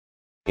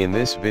In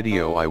this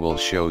video I will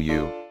show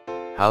you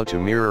how to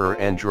mirror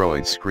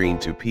Android screen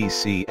to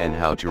PC and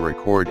how to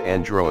record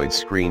Android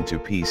screen to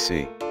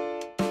PC.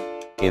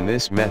 In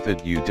this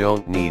method you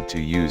don't need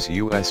to use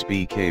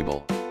USB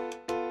cable.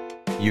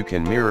 You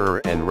can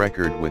mirror and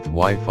record with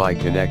Wi-Fi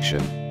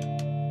connection.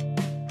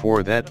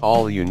 For that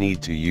all you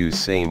need to use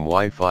same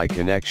Wi-Fi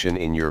connection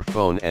in your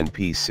phone and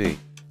PC.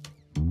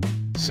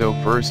 So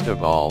first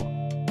of all,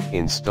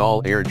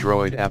 install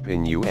AirDroid app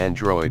in your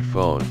Android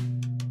phone.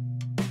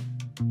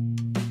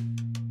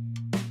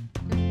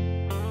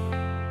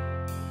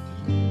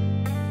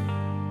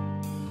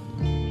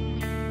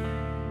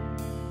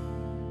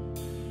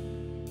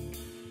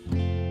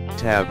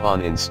 Tab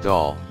on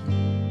Install.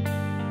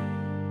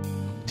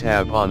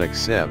 Tab on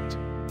Accept.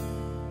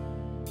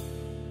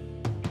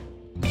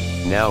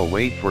 Now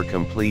wait for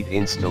complete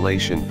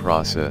installation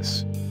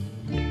process.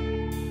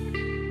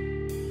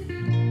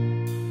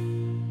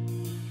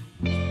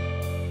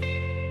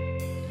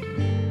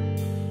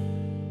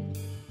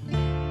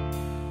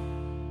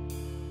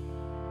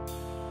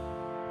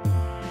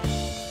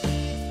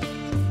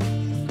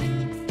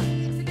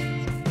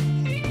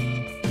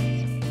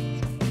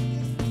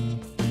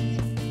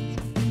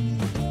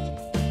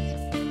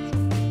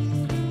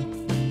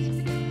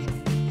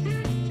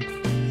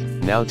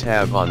 Now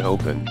tab on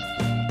Open.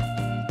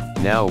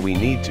 Now we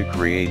need to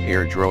create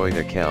AirDroid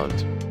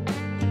account.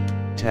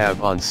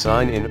 Tab on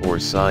Sign In or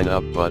Sign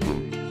Up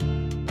button.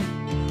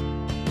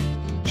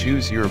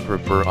 Choose your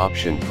prefer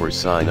option for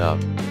sign up.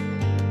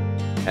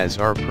 As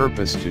our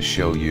purpose to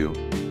show you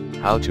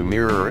how to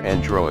mirror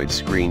Android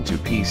screen to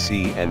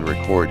PC and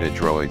record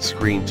Android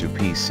screen to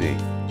PC.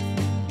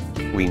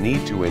 We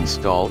need to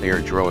install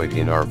AirDroid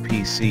in our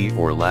PC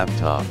or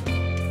laptop.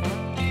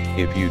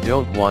 If you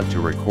don't want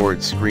to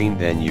record screen,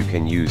 then you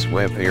can use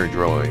Web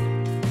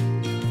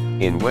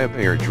AirDroid. In Web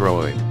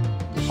AirDroid,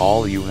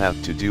 all you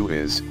have to do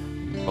is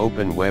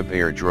open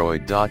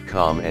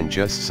webairdroid.com and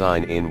just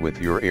sign in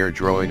with your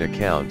AirDroid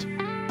account,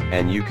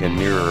 and you can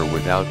mirror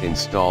without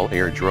install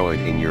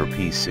AirDroid in your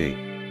PC.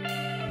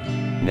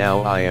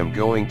 Now I am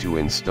going to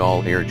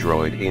install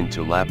AirDroid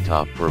into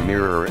laptop for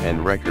mirror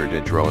and record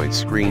Android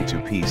screen to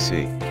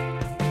PC.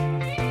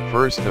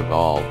 First of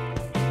all,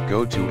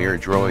 go to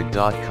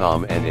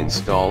airdroid.com and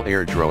install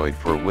AirDroid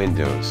for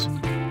Windows.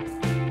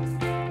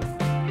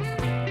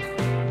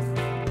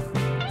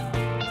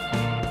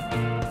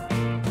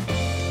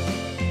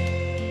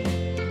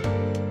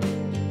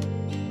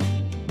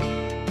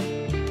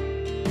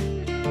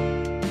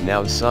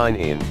 Now sign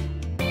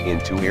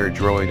into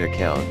AirDroid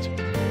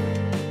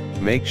account.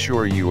 Make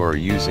sure you are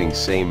using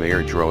same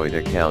AirDroid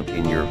account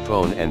in your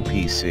phone and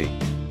PC.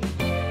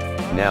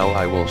 Now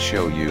I will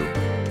show you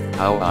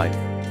how I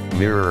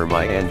mirror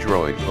my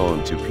Android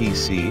phone to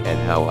PC and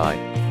how I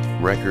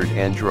record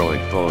Android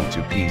phone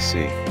to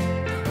PC.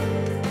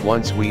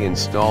 Once we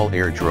install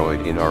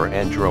AirDroid in our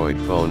Android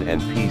phone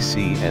and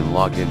PC and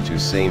log into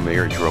same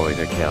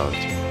AirDroid account,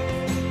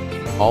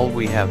 all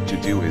we have to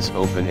do is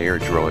open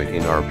AirDroid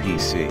in our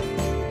PC.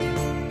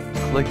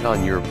 Click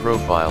on your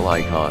profile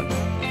icon.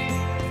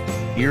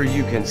 Here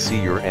you can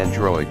see your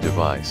Android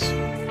device.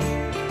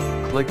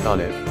 Click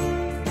on it.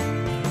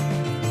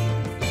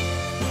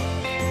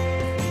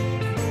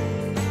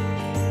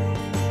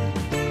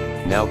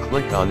 Now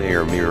click on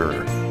Air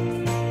Mirror.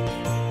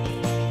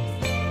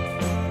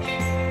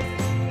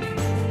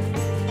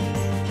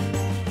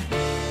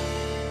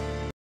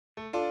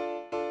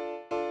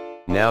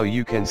 Now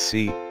you can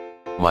see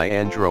my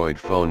Android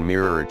phone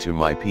mirror to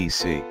my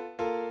PC.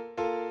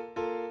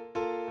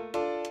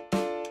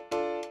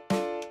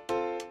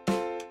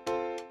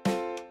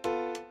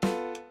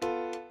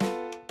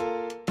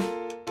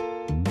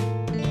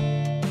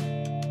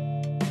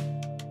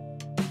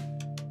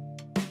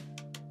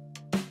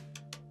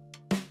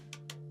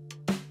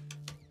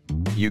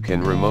 You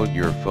can remote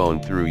your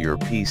phone through your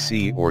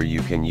PC or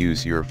you can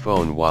use your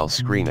phone while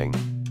screening.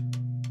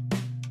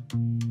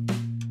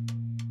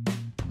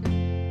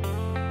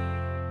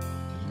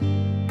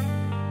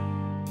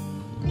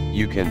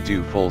 You can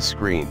do full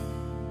screen.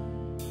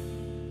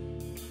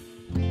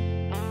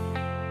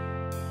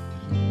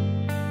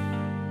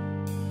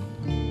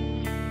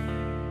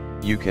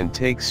 You can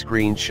take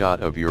screenshot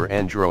of your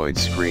Android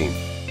screen.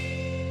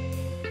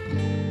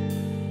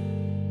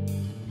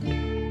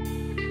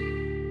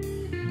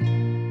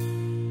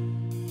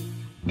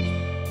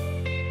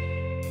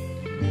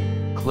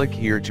 Click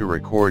here to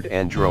record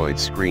Android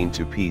screen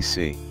to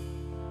PC.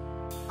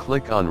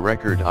 Click on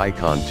record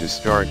icon to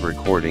start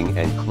recording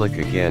and click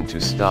again to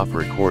stop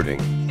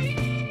recording.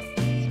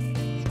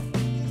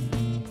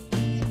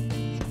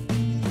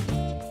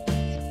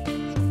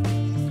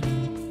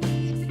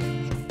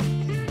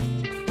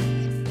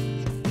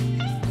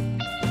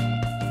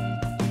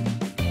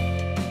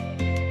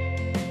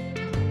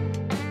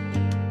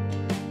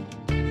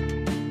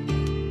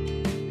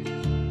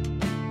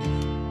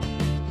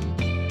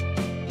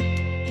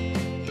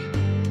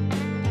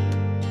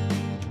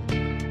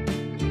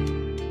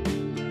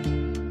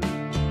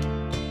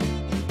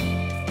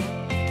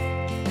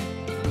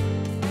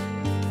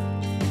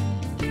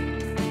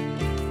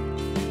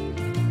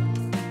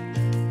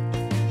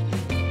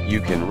 You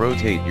can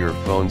rotate your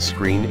phone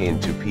screen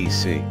into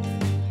PC.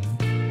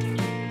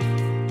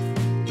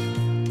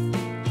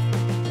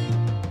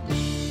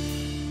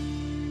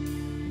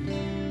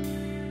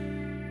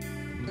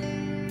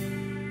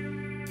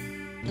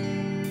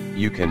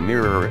 You can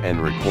mirror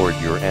and record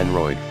your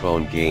Android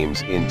phone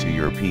games into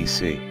your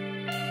PC.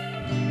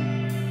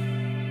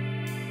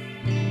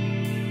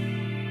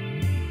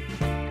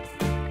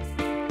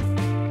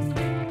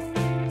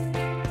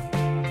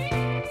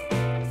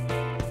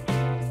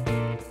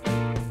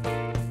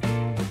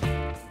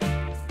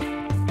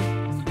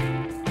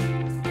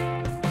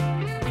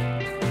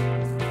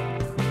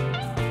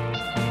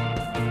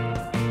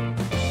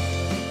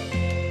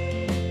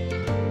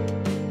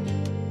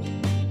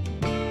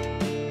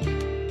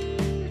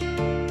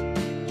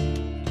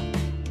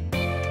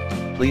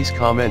 Please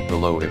comment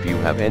below if you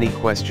have any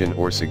question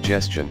or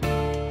suggestion.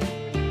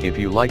 If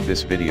you like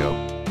this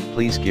video,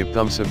 please give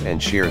thumbs up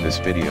and share this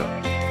video.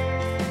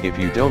 If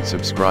you don't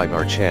subscribe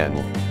our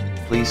channel,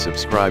 please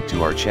subscribe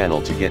to our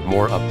channel to get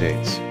more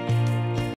updates.